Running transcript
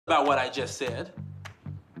about what I just said.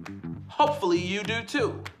 Hopefully you do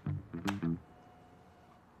too.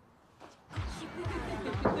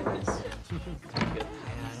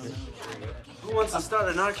 Who wants to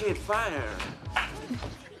start an arcade fire?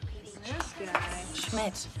 This guy.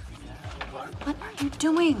 Schmidt. What are you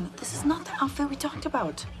doing? This is not the outfit we talked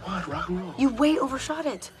about. What? Rock and roll? You way overshot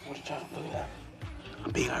it. What are you trying to look at that?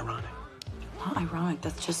 I'm being ironic. Not ironic.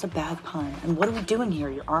 That's just a bad pun. And what are we doing here?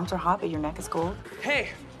 Your arms are hot, but your neck is cold? Hey,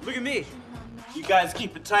 look at me. You guys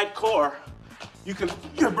keep a tight core. Your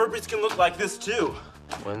burpees can look like this too.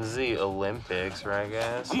 When's the Olympics, right,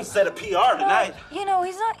 guys? I'm gonna set a PR tonight. You know,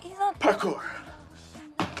 he's not. Parkour.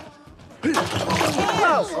 You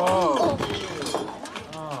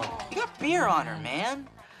got beer on her, man.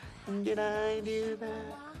 Did I do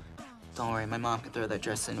that? Don't worry, my mom can throw that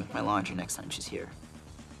dress in with my laundry next time she's here.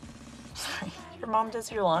 Sorry, your mom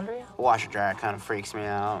does your laundry? Washer dryer kind of freaks me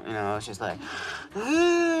out. You know, it's just like,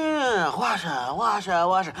 washer.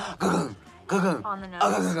 On the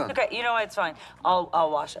nose. Okay, you know what? It's fine.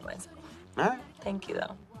 I'll wash it myself. All right. Thank you,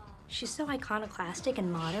 though. She's so iconoclastic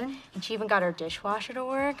and modern, and she even got her dishwasher to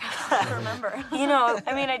work. I remember. You know,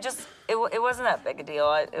 I mean, it wasn't that big a deal.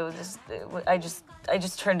 I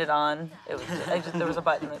just turned it on. There was a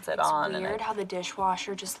button that said on. It's weird how the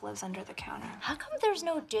dishwasher just lives under the counter. How come there's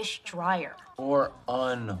no dish dryer? Or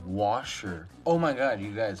unwasher. Oh my God,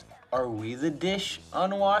 you guys, are we the dish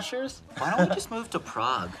unwashers? Why don't we just move to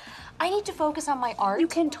Prague? I need to focus on my art. You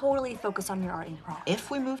can totally focus on your art in Prague. If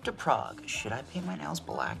we move to Prague, should I paint my nails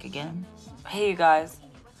black again? Hey, you guys.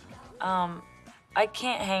 I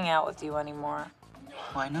can't hang out with you anymore.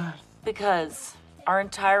 Why not? Because our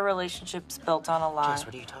entire relationship's built on a lie. Jess,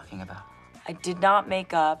 what are you talking about? I did not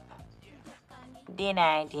make up. Did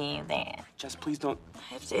I do that? Jess, please don't.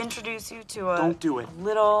 I have to introduce you to a Don't do it.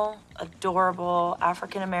 little, adorable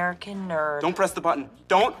African-American nerd. Don't press the button.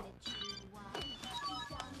 Don't.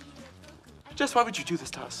 Jess, why would you do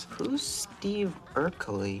this to us? Who's Steve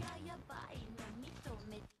Urkeley?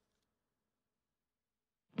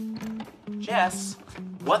 Jess,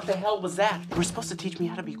 what the hell was that? You were supposed to teach me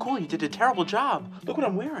how to be cool. You did a terrible job. Look what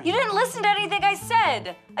I'm wearing. You didn't listen to anything I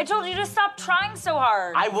said. I told you to stop trying so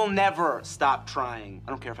hard. I will never stop trying.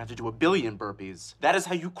 I don't care if I have to do 1 billion burpees. That is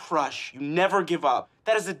how you crush. You never give up.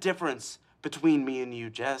 That is the difference between me and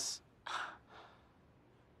you, Jess.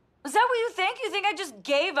 Is that what you think? You think I just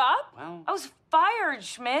gave up? Well. I was fired,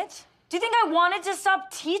 Schmidt. Do you think I wanted to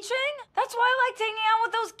stop teaching? That's why I liked hanging out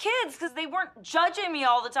with those kids, because they weren't judging me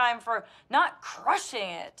all the time for not crushing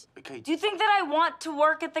it. Okay. Do you think that I want to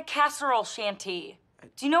work at the casserole shanty?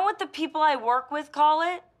 Do you know what the people I work with call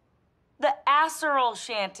it? The casserole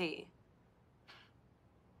shanty.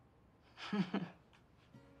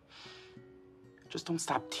 Just don't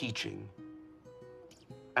stop teaching.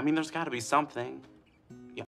 I mean, there's got to be something.